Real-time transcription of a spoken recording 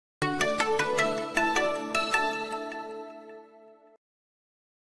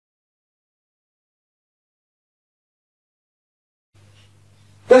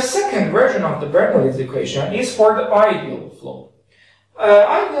The second version of the Bernoulli's equation is for the ideal flow.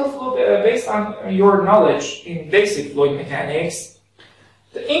 Ideal flow, based on your knowledge in basic fluid mechanics,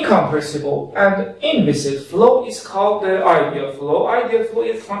 the incompressible and inviscid flow is called the ideal flow. Ideal flow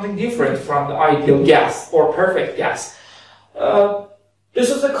is something different from the ideal gas or perfect gas. This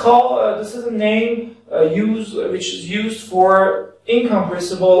is a name which is used for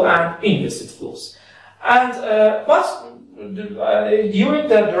incompressible and inviscid flows. And during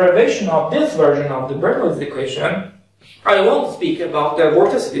the derivation of this version of the Bernoulli's equation, I won't speak about the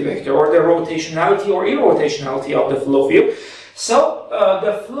vorticity vector or the rotationality or irrotationality of the flow field. So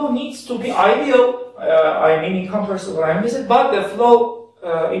the flow needs to be ideal, I mean incompressible and inviscid, but the flow,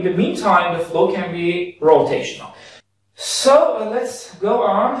 in the meantime, the flow can be rotational. So let's go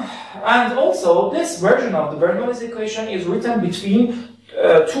on. And also, this version of the Bernoulli's equation is written between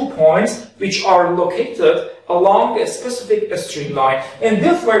 2 points which are located along a specific streamline. In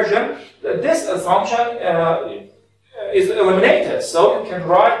this version, this assumption is eliminated. So you can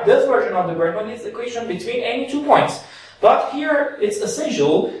write this version of the Bernoulli's equation between any 2 points. But here it's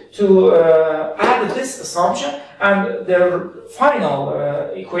essential to add this assumption, and the final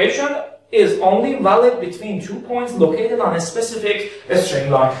equation is only valid between 2 points located on a specific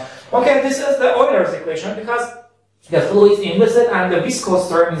streamline. Okay, this is the Euler's equation because the flow is inviscid and the viscous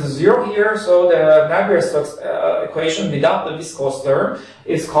term is 0 here, so the Navier-Stokes equation without the viscous term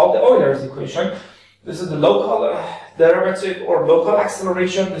is called the Euler's equation. This is the local derivative or local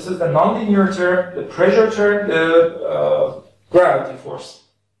acceleration. This is the nonlinear term, the pressure term, the gravity force.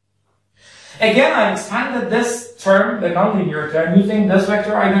 Again, I expanded this term, the nonlinear term, using this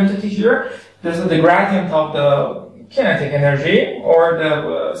vector identity here. This is the gradient of the kinetic energy, or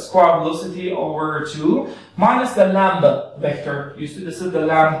the square velocity over 2, minus the lambda vector. You see, this is the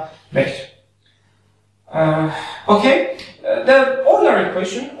lambda vector. Okay, the Euler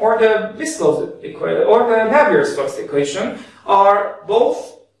equation, or the viscous equation, or the Navier-Stokes equation are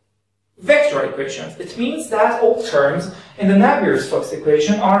both vector equations. It means that all terms in the Navier-Stokes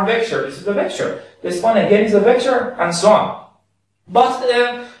equation are vector. This is a vector. This one again is a vector, and so on. But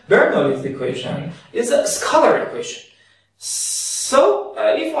Bernoulli's equation is a scalar equation. So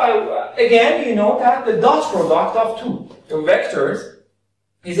if again, you know that the dot product of two vectors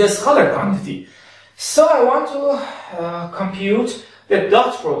is a scalar quantity. So I want to compute the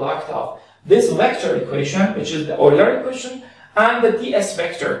dot product of this vector equation, which is the Euler equation, and the ds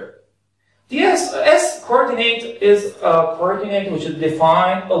vector. S coordinate is a coordinate which is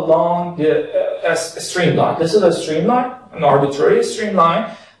defined along the S streamline. This is a streamline, an arbitrary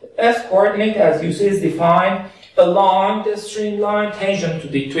streamline. S coordinate, as you see, is defined along the streamline tangent to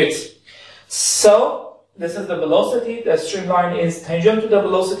it. So this is the velocity. The streamline is tangent to the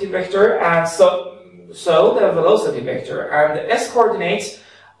velocity vector, and so the velocity vector and the S coordinates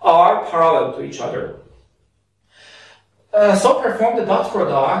are parallel to each other. So perform the dot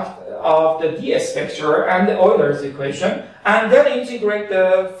product of the ds vector and the Euler's equation, and then integrate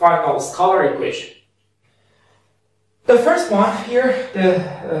the final scalar equation. The first one here,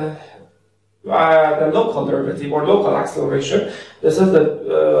 the local derivative or local acceleration. This is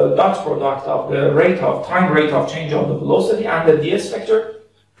the dot product of the time rate of change of the velocity and the ds vector.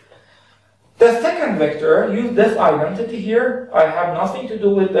 The second vector, use this identity here. I have nothing to do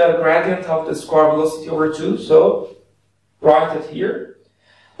with the gradient of the square velocity over 2, so write it here.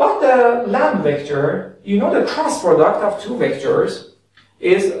 But the lambda vector, you know the cross product of two vectors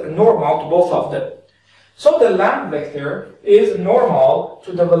is normal to both of them. So the lambda vector is normal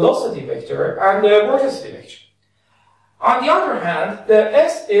to the velocity vector and the vorticity vector. On the other hand, the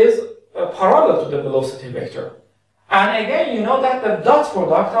S is parallel to the velocity vector. And again, you know that the dot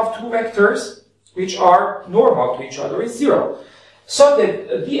product of two vectors which are normal to each other is 0. So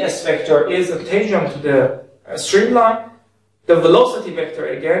the ds vector is a tangent to the streamline. The velocity vector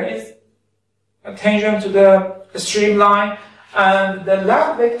again is a tangent to the streamline, and the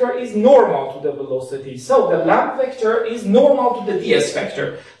lambda vector is normal to the velocity. So the lambda vector is normal to the ds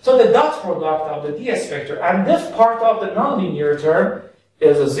vector. So the dot product of the ds vector and this part of the nonlinear term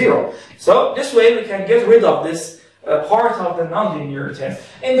is a 0. So this way we can get rid of this part of the nonlinear term.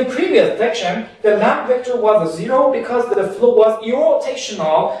 In the previous section, the lambda vector was a 0 because the flow was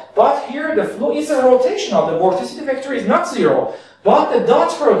irrotational, but here the flow is a rotational. The vorticity vector is not 0, but the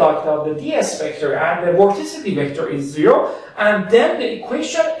dot product of the ds vector and the vorticity vector is 0, and then the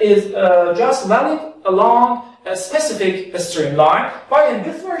equation is just valid along a specific streamline. But in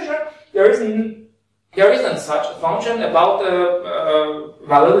this version, there isn't such a function about the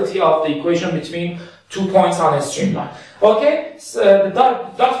validity of the equation between 2 points on a streamline. Okay, so the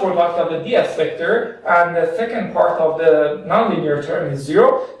dot product of the dx vector and the second part of the nonlinear term is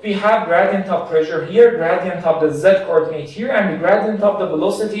 0. We have gradient of pressure here, gradient of the z coordinate here, and the gradient of the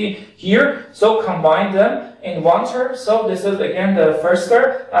velocity here. So combine them in one term. So this is again the first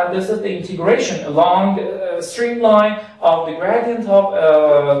term, and this is the integration along the streamline of the gradient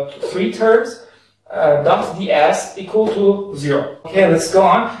of 3 terms. Dot ds equal to 0. Okay, let's go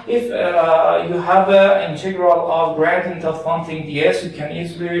on. If you have an integral of gradient of something ds, you can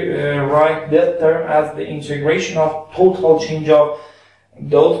easily write that term as the integration of total change of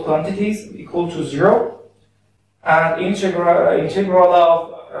those quantities equal to 0. And integral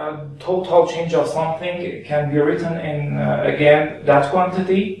of total change of something can be written in, again, that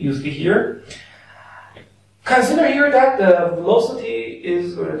quantity you see here. Consider here that the velocity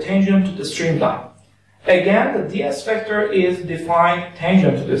is tangent to the streamline. Again, the ds vector is defined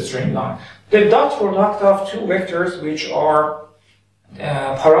tangent to the streamline. The dot product of two vectors which are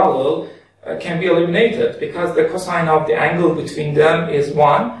parallel can be eliminated because the cosine of the angle between them is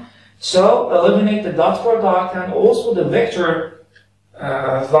 1. So eliminate the dot product and also the vector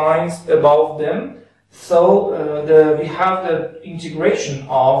lines above them. So we have the integration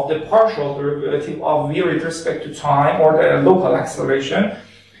of the partial derivative of v with respect to time, or the local acceleration,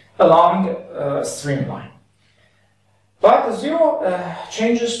 along a streamline. But the 0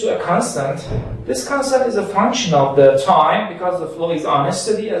 changes to a constant. This constant is a function of the time because the flow is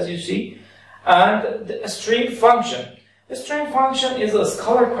unsteady, as you see, and a stream function. A stream function is a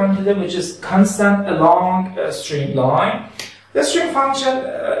scalar quantity which is constant along a streamline. The stream function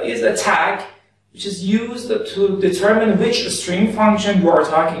is a tag which is used to determine which stream function you are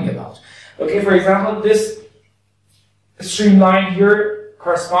talking about. Okay, for example, this streamline here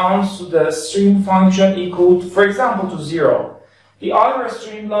corresponds to the stream function equal to, for example, to 0. The other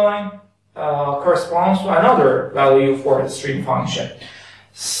streamline corresponds to another value for the stream function.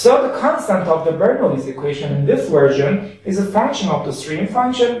 So the constant of the Bernoulli's equation in this version is a function of the stream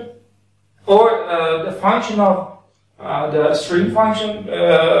function, or the function of the stream function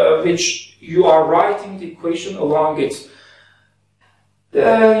which you are writing the equation along it.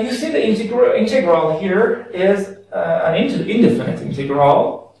 You see the integral here is an indefinite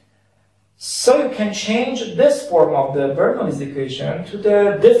integral. So you can change this form of the Bernoulli's equation to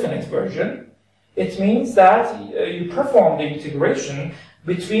the definite version. It means that you perform the integration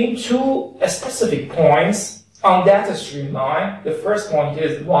between two specific points on that streamline. The first point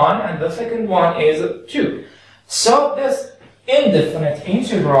is 1 and the second one is 2. So this indefinite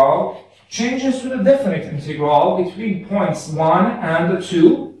integral changes to the definite integral between points 1 and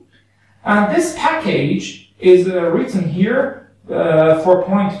 2. And this package is written here for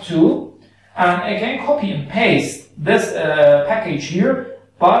point 2. And again, copy and paste this package here,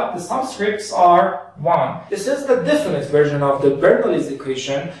 but the subscripts are 1. This is the definite version of the Bernoulli's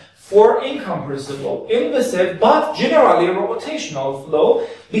equation for incompressible, inviscid, but generally rotational flow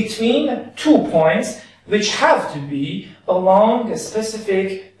between 2 points which have to be along a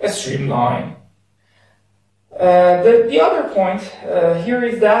specific streamline. The other point here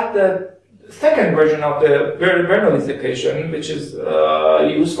is that the second version of the Bernoulli's equation, which is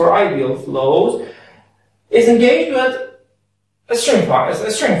used for ideal flows, is engaged with a string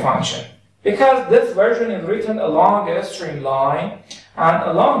function, because this version is written along a streamline, and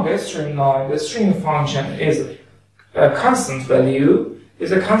along this streamline, the string function is a constant value,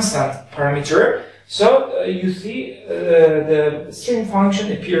 is a constant parameter. So you see the string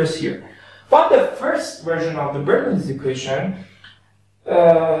function appears here. But the first version of the Bernoulli's equation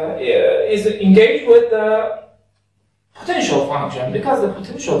is engaged with the potential function, because the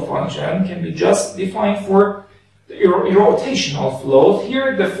potential function can be just defined for rotational flows.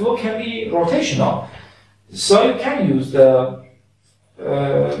 Here the flow can be rotational, so you can use the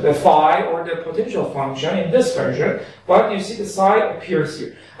phi or the potential function in this version, but you see the psi appears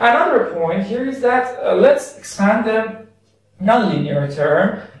here. Another point here is that let's expand the nonlinear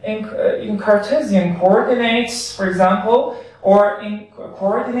term in Cartesian coordinates, for example, or in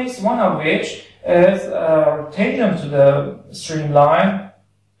coordinates, one of which is tangent to the streamline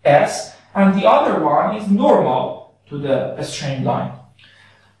S, and the other one is normal to the streamline.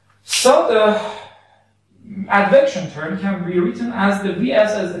 So the advection term can be written as the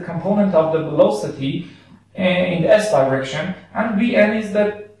Vs as the component of the velocity in the S direction, and Vn is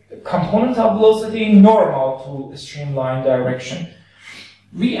the component of velocity normal to the streamline direction.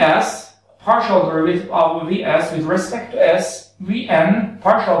 Vs, partial derivative of Vs with respect to S, Vn,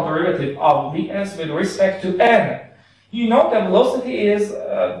 partial derivative of Vs with respect to N. You know the velocity is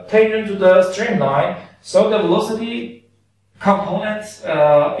tangent to the streamline, so the velocity component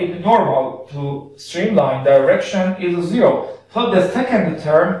in normal to streamline direction is 0. So the second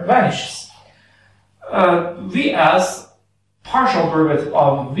term vanishes. Vs, partial derivative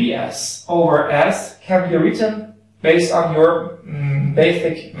of Vs over S can be written based on your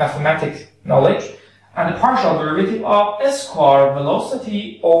basic mathematics knowledge, and the partial derivative of S squared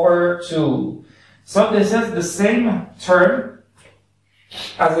velocity over 2. So this is the same term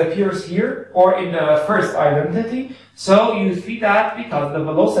as appears here or in the first identity. So you see that because the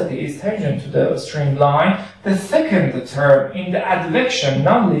velocity is tangent to the streamline, the second term in the advection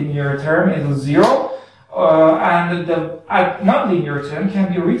nonlinear term is 0, and the nonlinear term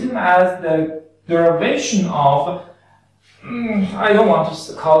can be written as the derivation of I don't want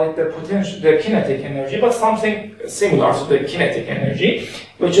to call it the kinetic energy, but something similar to the kinetic energy,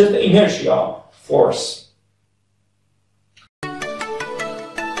 which is the inertia force.